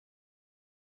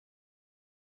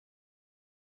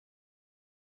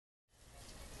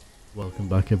Welcome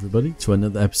back everybody to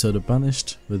another episode of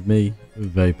Banished with me,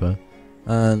 Vapor.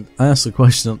 And I asked the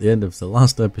question at the end of the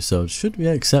last episode, should we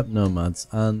accept nomads?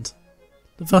 And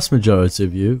the vast majority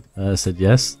of you said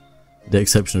yes, with the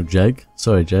exception of Jake.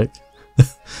 Sorry Jake.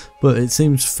 But it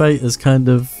seems fate has kind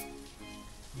of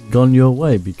gone your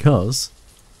way because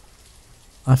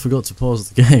I forgot to pause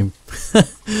the game.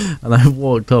 And I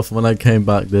walked off, and when I came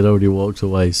back they'd already walked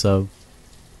away, so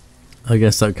I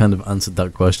guess that kind of answered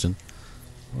that question.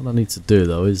 What I need to do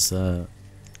though is,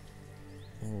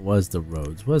 where's the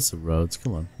roads? Where's the roads?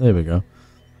 Come on, there we go.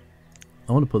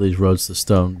 I want to put these roads to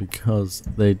stone because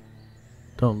they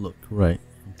don't look great.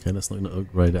 Okay, let's not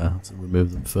upgrade it. I have to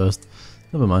remove them first.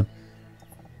 Never mind.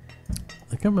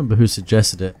 I can't remember who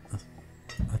suggested it.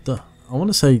 I want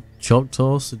to say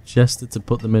Choctaw suggested to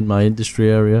put them in my industry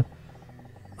area.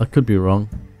 I could be wrong.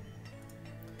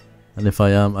 And if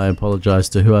I am, I apologise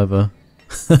to whoever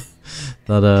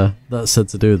that said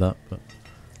to do that. But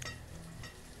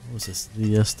what was this?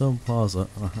 The Stone Plaza.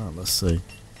 Let's see.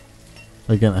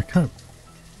 Again, I can't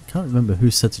remember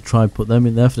who said to try and put them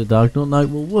in there for the diagonal. Now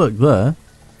it will work there,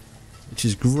 which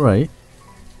is great,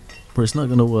 but it's not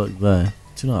going to work there.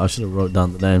 Do you know? I should have wrote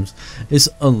down the names. It's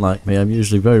unlike me. I'm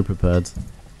usually very prepared,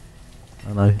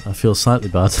 and I feel slightly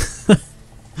bad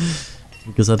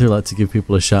because I do like to give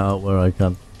people a shout out where I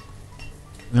can.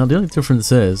 Now the only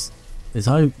difference is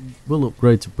I will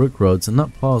upgrade to brick roads, and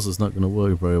that plaza is not going to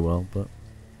work very well, but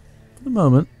for the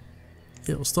moment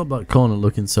it will stop that corner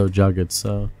looking so jagged,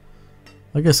 so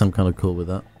I guess I'm kind of cool with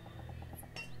that.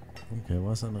 Okay,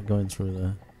 why is that not going through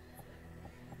there?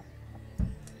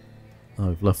 Oh,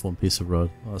 we've left one piece of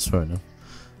road. Oh, that's fair enough.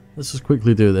 Let's just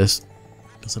quickly do this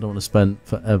because I don't want to spend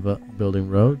forever building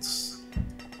roads.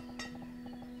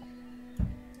 There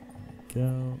we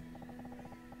go.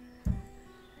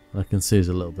 I can see there's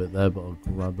a little bit there, but I'll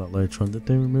grab that later on. Did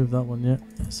they remove that one yet?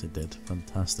 Yes, it did.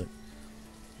 Fantastic.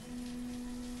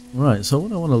 Right, so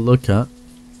what I want to look at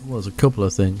was a couple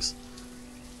of things.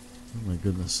 Oh my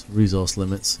goodness. Resource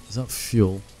limits. Is that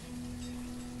fuel?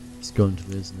 It's going to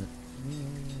be, isn't it?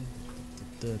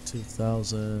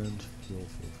 2,000.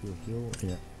 Fuel.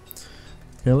 Yeah.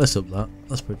 Okay, let's up that.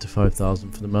 Let's put it to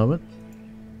 5,000 for the moment.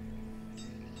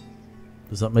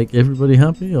 Does that make everybody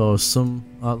happy, or some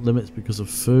at limits because of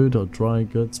food or dry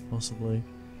goods possibly?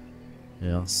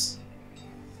 Yes.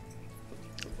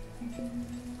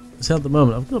 See, at the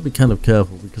moment I've got to be kind of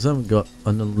careful because I haven't got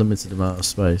an unlimited amount of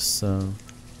space, so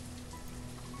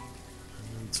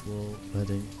wall,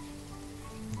 bedding.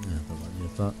 Yeah, don't like any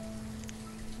of that.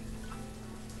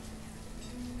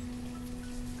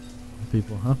 Are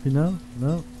people happy now?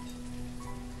 No?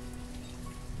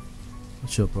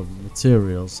 What's your problem?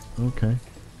 Materials. Okay.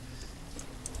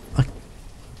 I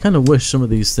kind of wish some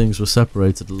of these things were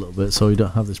separated a little bit so we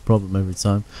don't have this problem every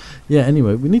time. Yeah,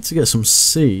 anyway, we need to get some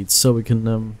seeds so we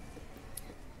can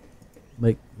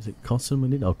make, is it cotton we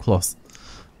need? Oh, cloth.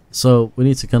 So we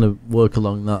need to kind of work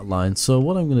along that line. So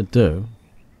what I'm going to do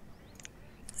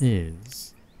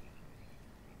is,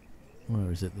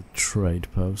 where is it? The trade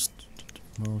post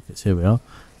markets. Here we are.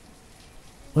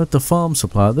 We're at the farm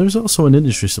supplier. There's also an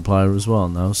industry supplier as well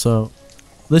now. So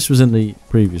this was in the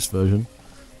previous version,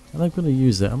 and I'm going to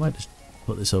use it. I might just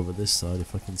put this over this side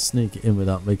if I can sneak it in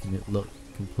without making it look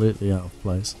completely out of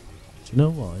place. Do you know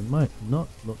what? It might not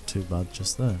look too bad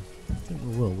just there. I think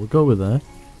we will. We'll go with there.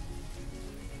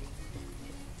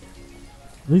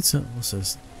 Need to, what's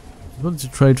this? I'm going to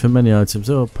trade for many items.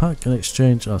 Oh, pack and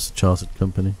exchange. Oh, it's a chartered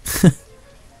company.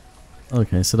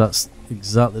 Okay, so that's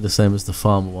exactly the same as the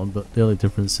farmer one, but the only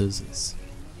difference is it's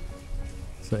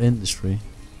for industry.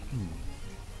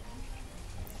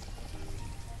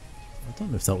 I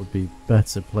don't know if that would be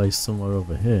better placed somewhere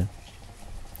over here.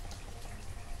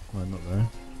 Why not there?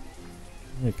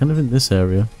 Yeah, kind of in this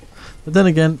area. But then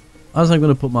again, as I'm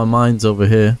going to put my mines over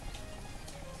here,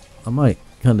 I might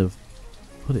kind of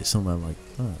put it somewhere like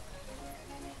that.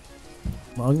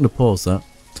 Well, I'm going to pause that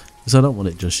because I don't want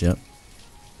it just yet.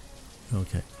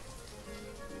 Okay.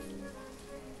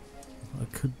 What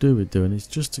I could do with doing is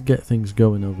just to get things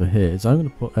going over here is I'm going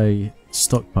to put a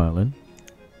stockpile in,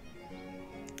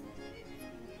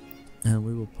 and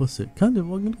we will put it kind of,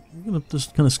 we're going to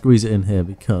just kind of squeeze it in here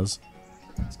because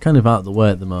it's kind of out of the way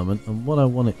at the moment, and what I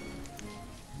want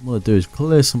to do is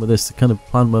clear some of this to kind of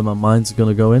plan where my mines are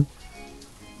going to go in.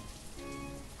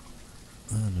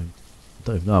 I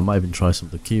don't even know, I might even try some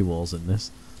of the key walls in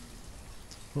this.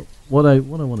 But what I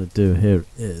want to do here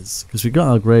is, because we've got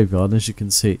our graveyard, and as you can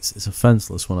see it's a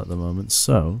fenceless one at the moment,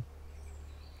 so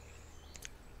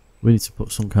we need to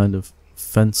put some kind of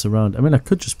fence around. I mean, I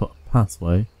could just put a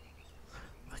pathway.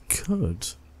 I could.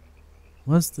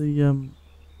 Where's the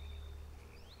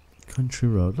Country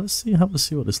road. Let's see. Have a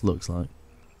see what this looks like.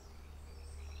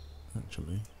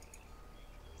 Actually,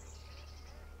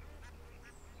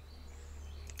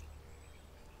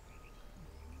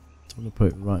 I'm going to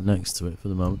put it right next to it for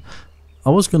the moment.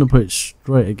 I was going to put it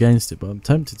straight against it, but I'm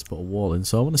tempted to put a wall in,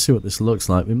 so I want to see what this looks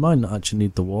like. We might not actually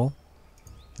need the wall.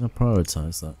 I'll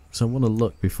prioritise that, because I want to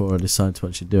look before I decide to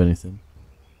actually do anything.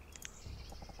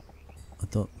 I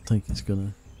don't think it's going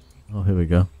to... Oh, here we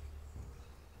go.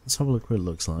 Let's have a look what it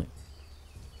looks like.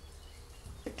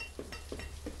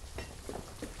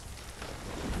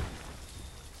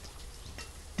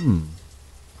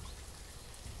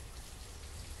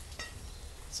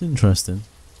 It's interesting.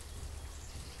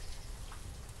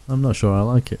 I'm not sure I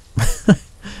like it.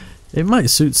 It might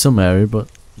suit some area, but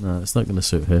no, it's not going to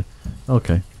suit here.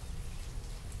 Okay.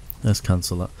 Let's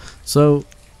cancel that. So,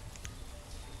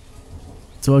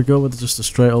 do I go with just a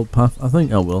straight old path? I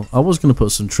think I will. I was going to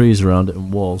put some trees around it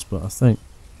and walls, but I think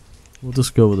we'll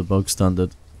just go with a bog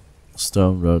standard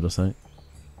stone road, I think.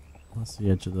 That's the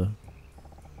edge of the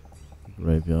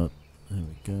graveyard. There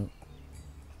we go.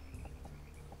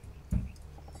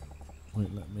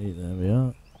 Wait, let me... There we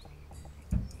are.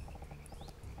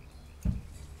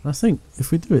 I think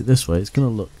if we do it this way, it's going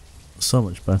to look so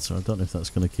much better. I don't know if that's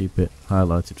going to keep it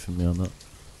highlighted for me or not.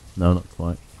 No, not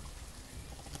quite.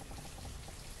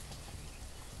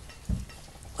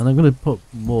 And I'm going to put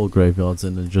more graveyards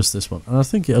in than just this one. And I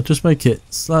think it'll just make it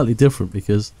slightly different,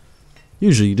 because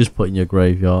usually you just put in your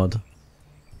graveyard.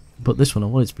 But this one, I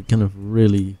want it to be kind of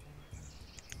really,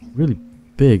 really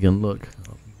big and look,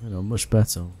 you know, much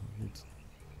better.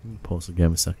 Let me pause the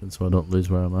game a second so I don't lose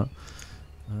where I'm at.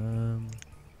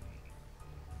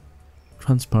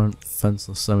 Transparent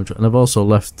fenceless cemetery, and I've also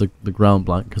left the ground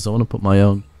blank because I want to put my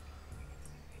own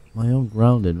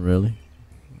ground in, really.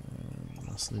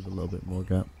 Let's leave a little bit more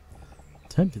gap.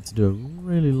 Tempted to do a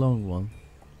really long one,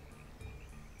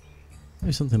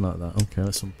 maybe something like that. Okay,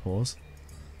 let's unpause.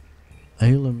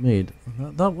 Ale and mead,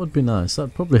 that would be nice.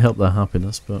 That'd probably help their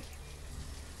happiness, but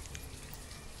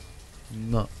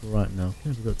not right now.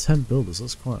 Yeah, we've got 10 builders.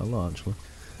 That's quite a lot, actually.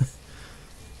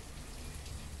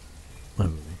 Where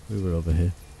were we? We were over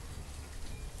here.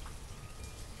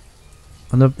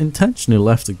 And I've intentionally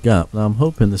left a gap. Now I'm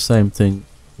hoping the same thing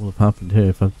will have happened here.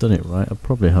 If I've done it right, I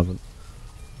probably haven't.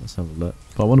 Let's have a look.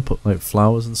 But I want to put like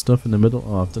flowers and stuff in the middle.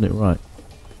 Oh, I've done it right.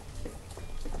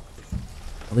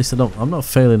 At least I'm not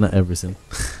failing at everything.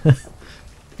 Okay,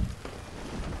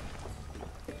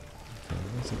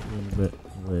 that's a bit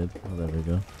weird. Oh, there we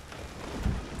go.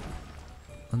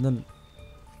 And then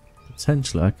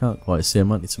potentially, I can't quite see. I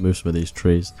might need to move some of these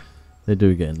trees. They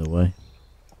do get in the way.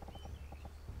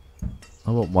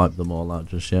 I won't wipe them all out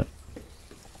just yet,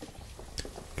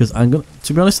 because I'm gonna.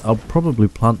 To be honest, I'll probably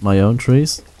plant my own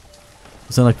trees,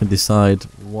 because then I can decide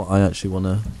what I actually want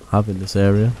to have in this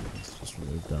area. Let's just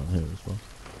move down here as well.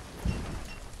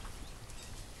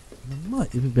 And I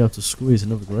might even be able to squeeze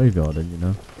another graveyard in, you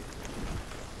know.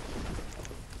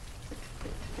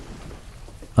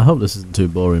 I hope this isn't too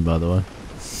boring, by the way.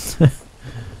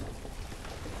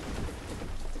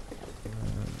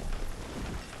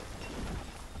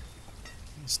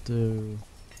 Let's do,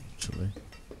 actually,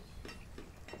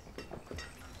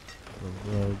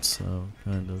 the road, so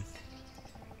kind of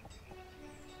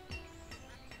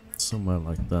somewhere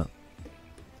like that.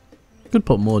 Could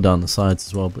put more down the sides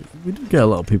as well, but we do get a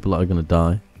lot of people that are going to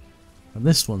die, and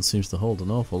this one seems to hold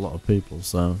an awful lot of people,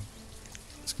 so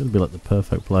it's going to be like the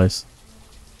perfect place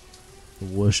for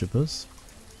worshippers.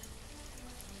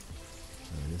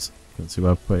 There it is. Can't see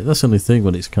where I put it. That's the only thing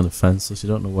when it's kind of fenceless, you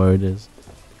don't know where it is.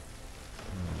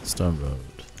 Stone road.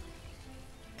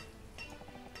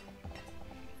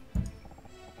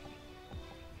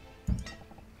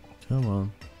 Come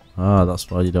on. Ah, that's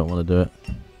why you don't want to do it.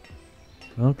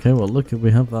 Okay, well look, we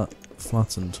have that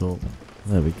flatten tool.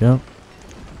 There we go.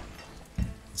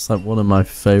 It's like one of my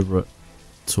favourite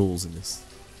tools in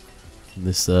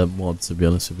this mod, to be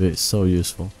honest with you. It's so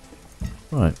useful.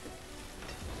 Right.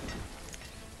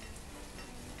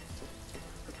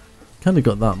 Kind of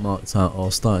got that marked out,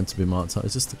 or starting to be marked out.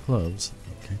 Is this the close?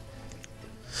 Okay.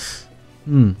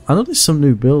 I know there's some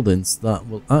new buildings that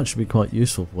will actually be quite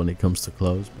useful when it comes to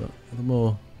close, but the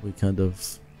more we kind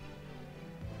of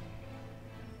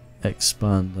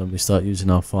expand and we start using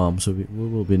our farms, so we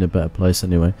will be in a better place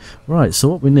anyway. Right, so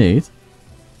what we need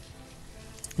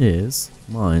is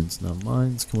mines. Now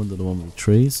mines come under the one with the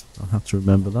trees. I'll have to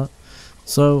remember that.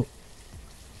 So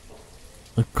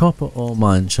a copper ore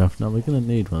mine shaft. Now we're going to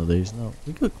need one of these. Now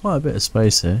we've got quite a bit of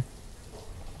space here.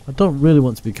 I don't really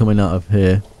want to be coming out of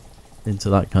here into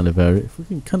that kind of area. If we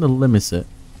can kind of limit it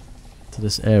to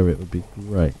this area, it would be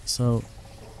great. So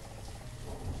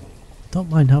don't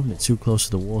mind having it too close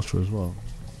to the water as well.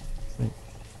 I think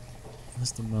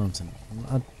that's the mountain.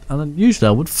 And usually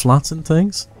I would flatten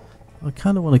things. I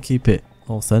kind of want to keep it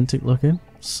authentic looking.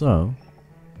 So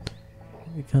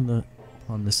let me kind of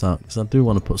plan this out, because I do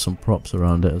want to put some props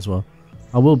around it as well.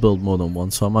 I will build more than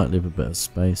one, so I might leave a bit of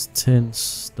space. Tin,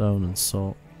 stone and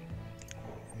salt.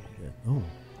 Yeah. Oh,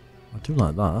 I do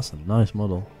like that. That's a nice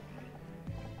model.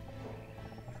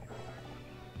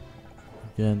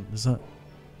 Again, is that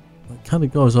kind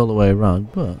of goes all the way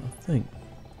around, but I think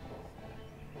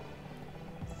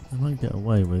I might get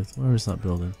away with. Where is that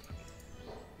building?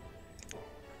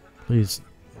 Please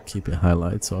keep it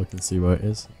highlighted so I can see where it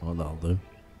is. Oh, that'll do.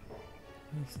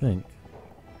 I think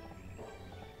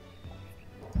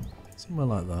somewhere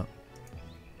like that.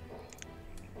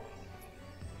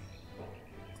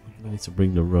 I need to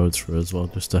bring the roads through as well,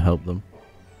 just to help them.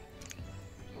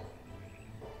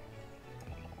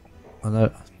 I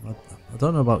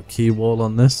don't know about quay wall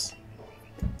on this,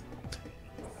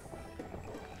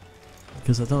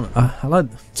 because I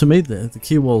like, to me the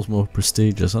quay wall's more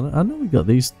prestigious. I know we got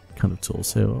these kind of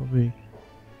tools here. We've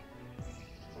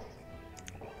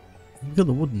got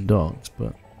the wooden docks,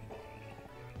 but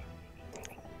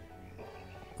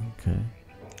okay.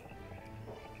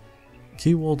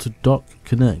 Quay wall to dock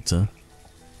connector.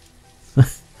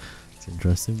 It's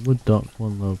interesting. Wood dock,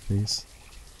 one low piece.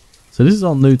 So this is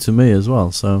all new to me as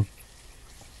well, so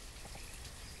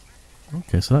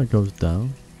okay, so that goes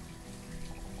down.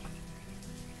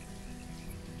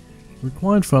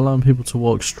 Required for allowing people to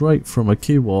walk straight from a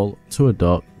quay wall to a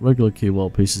dock. Regular quay wall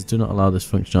pieces do not allow this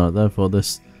functionality, therefore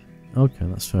this... Okay,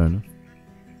 that's fair enough.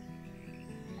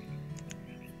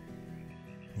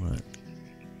 Right,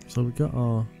 so we got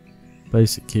our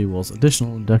basic quay walls,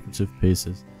 additional and decorative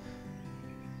pieces.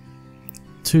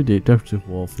 2 deep decorative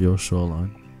wall for your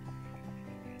shoreline.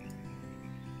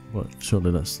 But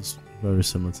surely that's just very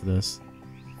similar to this.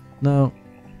 Now,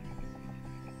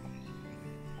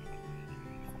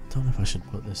 I don't know if I should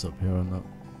put this up here or not,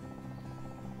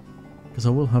 because I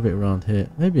will have it around here.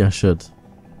 Maybe I should.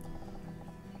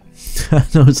 I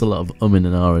know it's a lot of umming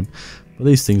and ahhing, but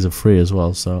these things are free as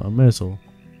well, so I may as well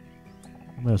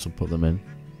put them in.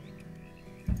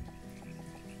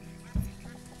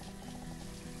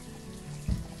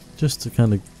 Just to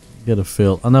kind of get a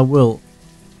feel, and I will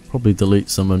probably delete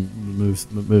some and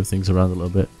move things around a little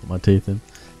bit, put my teeth in.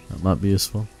 That might be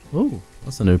useful. Oh,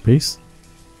 that's a new piece.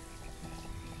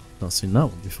 Not seen that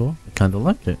one before. I kind of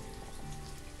like it.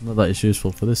 Not that it's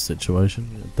useful for this situation.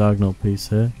 A diagonal piece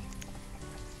here.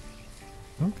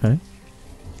 Okay.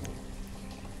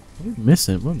 We're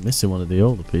missing one of the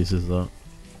older pieces though.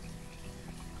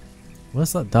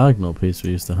 Where's that diagonal piece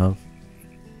we used to have?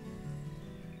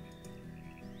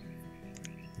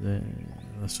 There.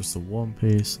 That's just the one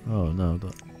piece. Oh no,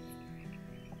 that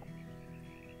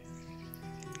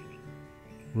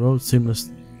road seamless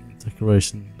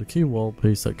decoration. The quay wall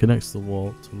piece that connects the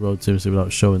wall to the road seamlessly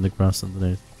without showing the grass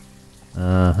underneath.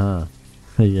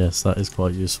 Yes, that is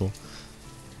quite useful.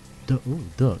 Ooh,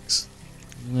 ducks.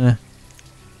 Nah,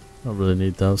 not really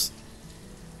need those.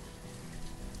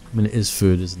 I mean, it is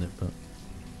food, isn't it? But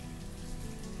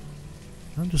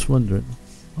I'm just wondering,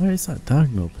 where is that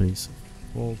diagonal piece?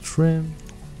 Wall trim.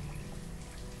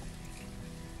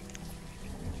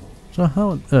 So how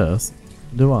on earth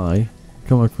do I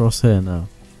come across here now?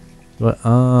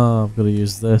 I've got to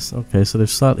use this. Okay, so they've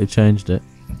slightly changed it.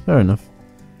 Fair enough.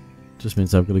 Just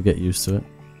means I've got to get used to it.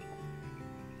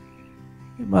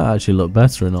 It might actually look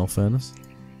better in all fairness.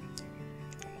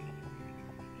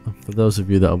 For those of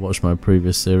you that have watched my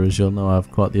previous series, you'll know I have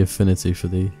quite the affinity for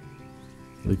the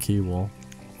quay wall.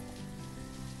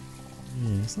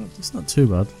 Yeah, it's not too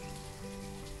bad.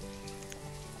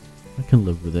 I can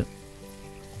live with it.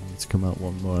 To come out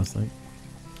one more, I think.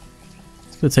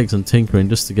 It's going to take some tinkering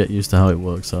just to get used to how it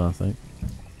works, I think.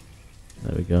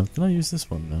 There we go. Can I use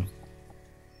this one now?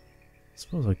 I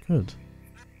suppose I could.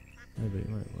 Maybe.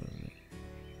 Wait.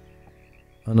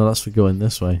 Oh no, that's for going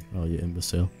this way. Oh, you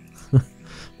imbecile.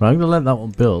 Right, I'm going to let that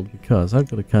one build, because I've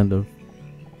got to kind of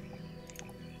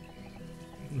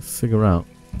figure out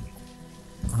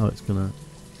how it's going to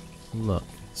look.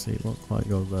 See, it won't quite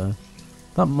go there.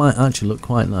 That might actually look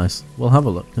quite nice. We'll have a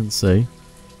look and see.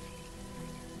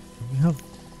 We have...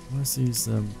 Where's these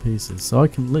pieces? So I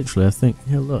can literally, I think...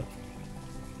 Yeah, look.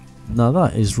 Now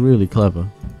that is really clever.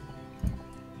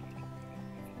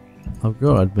 I've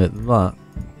got to admit that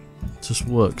just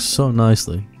works so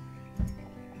nicely.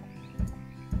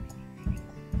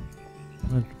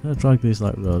 Can I drag these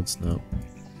like roads? No.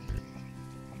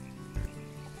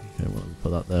 Okay, well,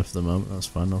 put that there for the moment. That's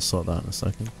fine. I'll sort that in a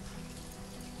second.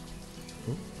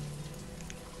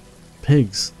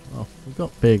 Pigs. Oh, we've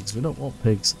got pigs. We don't want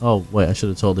pigs. Oh, wait, I should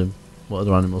have told him what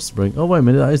other animals to bring. Oh, wait a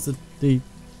minute. That is the...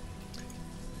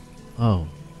 Oh,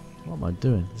 what am I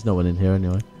doing? There's no one in here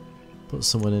anyway. Put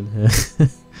someone in here.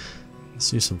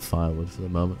 Let's use some firewood for the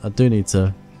moment. I do need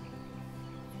to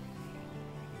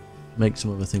make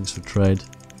some other things for trade.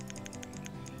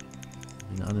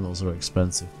 I mean, animals are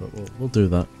expensive, but we'll do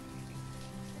that.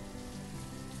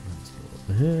 Let's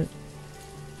go over here.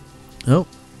 Oh,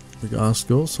 we got our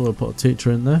school, so we'll put a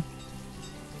teacher in there.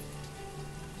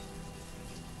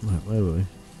 Right, where were we?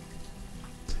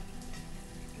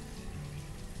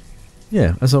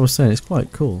 Yeah, as I was saying, it's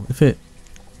quite cool. If it,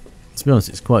 to be honest,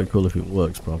 it's quite cool if it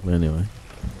works properly anyway.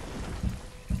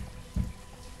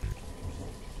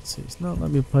 See, it's not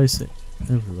letting me place it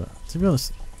everywhere. To be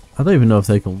honest, I don't even know if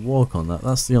they can walk on that.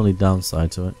 That's the only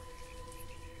downside to it.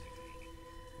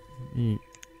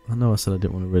 I know I said I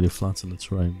didn't want to really flatten the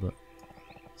terrain, but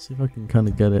see if I can kind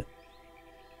of get it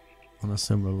on a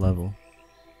similar level.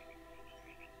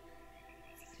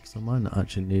 Because I might not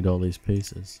actually need all these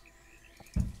pieces.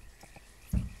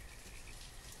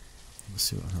 Let's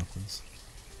see what happens.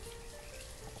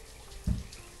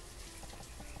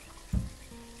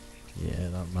 Yeah,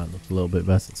 that might look a little bit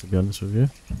better, to be honest with you.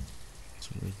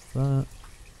 So with that.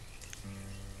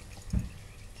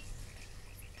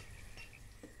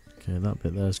 Okay, that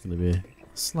bit there is going to be a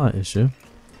slight issue.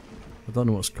 I don't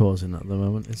know what's causing that at the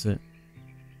moment, is it?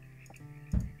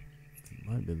 It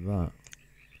might be that.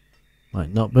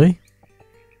 Might not be.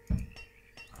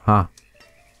 Ha!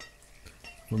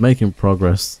 We're making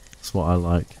progress. That's what I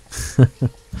like.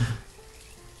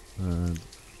 And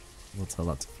we'll tell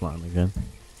that to flatten again.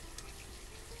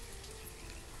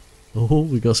 Oh,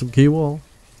 we got some key wall.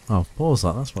 Oh, pause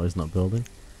that. That's why he's not building.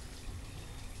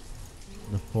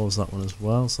 I'm going to pause that one as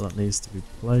well, so that needs to be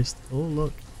placed. Oh,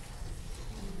 look.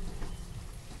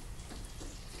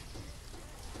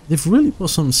 They've really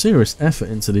put some serious effort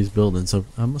into these buildings,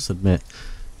 I must admit.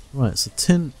 Right, so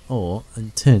tin ore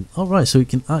and tin. Oh, right, so it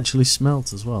can actually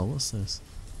smelt as well. What's this?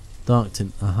 Dark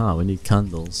tin. Aha, we need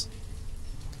candles.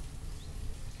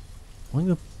 I'm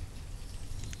going to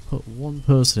put one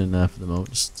person in there for the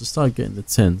moment just to start getting the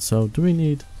tin. So, do we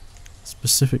need a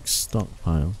specific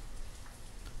stockpile?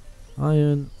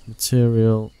 Iron,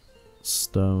 material,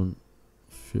 stone,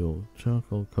 fuel,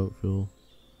 charcoal, coke fuel.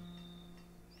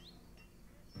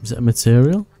 Is it a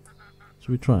material? Should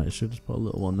we try it? Should we just put a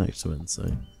little one next to it and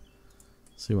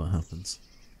see what happens?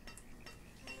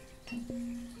 Okay,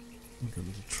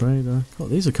 there's a trader. God,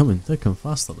 these are coming. They come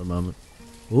fast at the moment.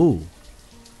 Ooh.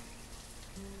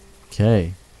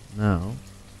 Okay. Now,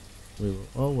 we will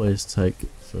always take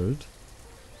food.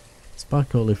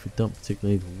 Tobacco if we don't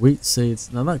particularly need. Wheat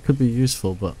seeds. Now that could be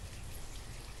useful, but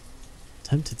I'm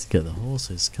tempted to get the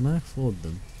horses. Can I afford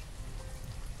them?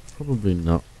 Probably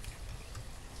not.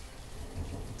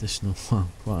 Additional, wow,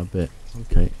 quite a bit.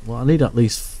 Okay, well I need at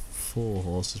least 4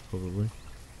 horses probably.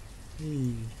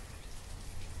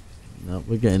 No,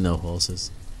 we're getting no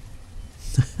horses.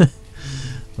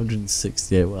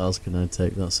 168, what else can I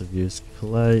take? That's of use.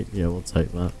 Clay, yeah, we'll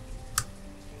take that.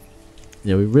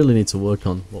 Yeah, we really need to work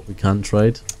on what we can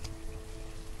trade,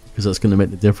 because that's going to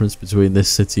make the difference between this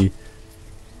city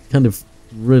kind of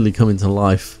really coming to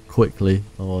life quickly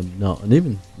or not, and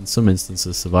even in some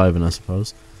instances surviving, I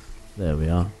suppose. There we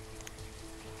are.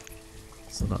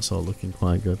 So that's all looking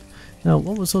quite good. Now,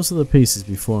 what was those other pieces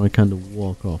before I kind of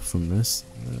walk off from this?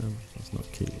 That's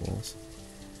not key walls.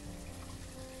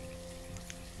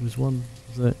 There's one,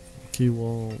 is it? Key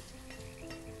wall,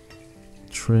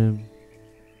 trim.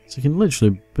 So you can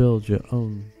literally build your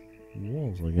own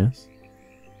walls, I guess.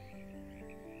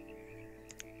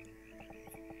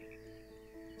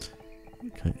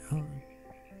 Okay.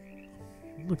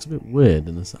 It looks a bit weird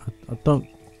in this. I don't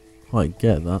quite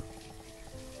get that.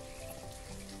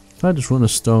 If I just run a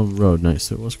stone road next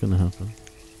to it, what's going to happen?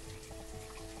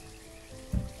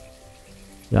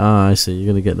 Yeah, I see.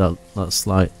 You're going to get that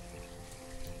slight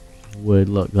weird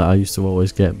look that I used to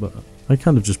always get, but I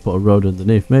kind of just put a road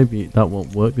underneath. Maybe that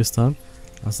won't work this time,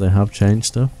 as they have changed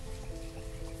stuff.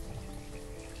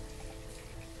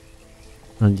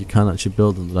 And you can actually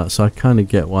build under that, so I kind of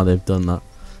get why they've done that.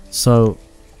 So,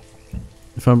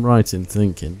 if I'm right in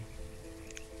thinking,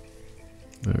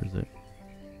 where is it?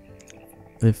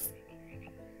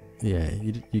 Yeah,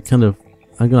 you kind of,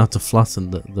 I'm gonna have to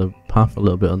flatten the path a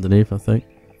little bit underneath, I think,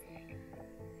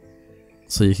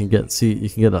 so you can get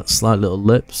that slight little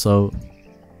lip. So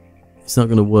it's not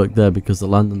gonna work there because the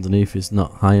land underneath is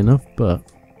not high enough. But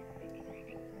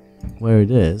where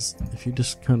it is, if you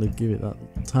just kind of give it that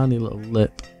tiny little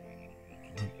lip,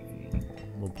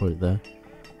 we'll put it there.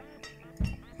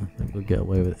 I think we'll get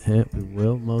away with it here. We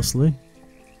will, mostly.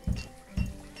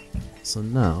 So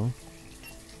now,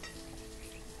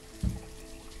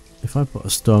 if I put a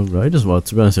stone road, it doesn't matter,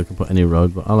 to be honest I can put any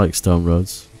road, but I like stone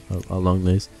roads along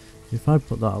these. If I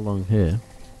put that along here,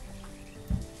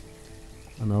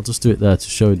 and I'll just do it there to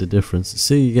show you the difference.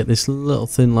 See, you get this little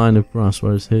thin line of grass,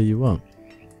 whereas here you won't.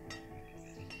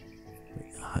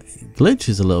 It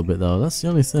glitches a little bit though, that's the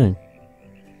only thing.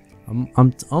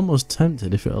 I'm almost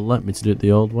tempted if it'll let me to do it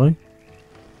the old way.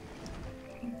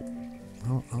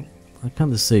 I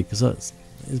kind of see, because it's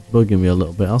bugging me a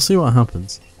little bit. I'll see what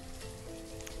happens.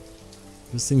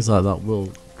 Because things like that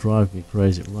will drive me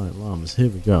crazy. Right, llamas, here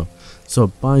we go. So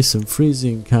bison,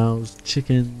 freezing cows,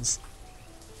 chickens,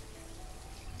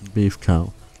 beef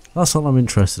cow. That's all I'm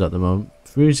interested at the moment.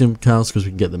 Freezing cows because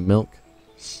we can get the milk.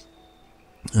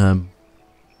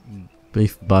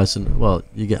 Beef, bison, well,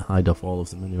 you get hide off all of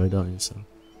them anyway, don't you? So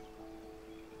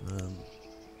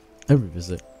every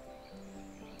visit.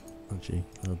 Actually,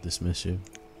 I'll dismiss you.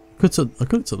 I could have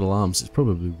took the lambs. It's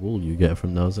probably wool you get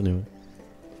from those anyway.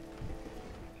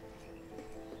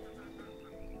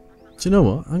 Do you know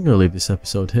what? I'm going to leave this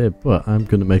episode here, but I'm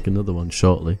going to make another one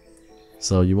shortly.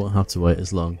 So you won't have to wait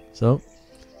as long. So,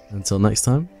 until next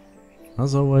time,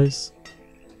 as always,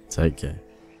 take care.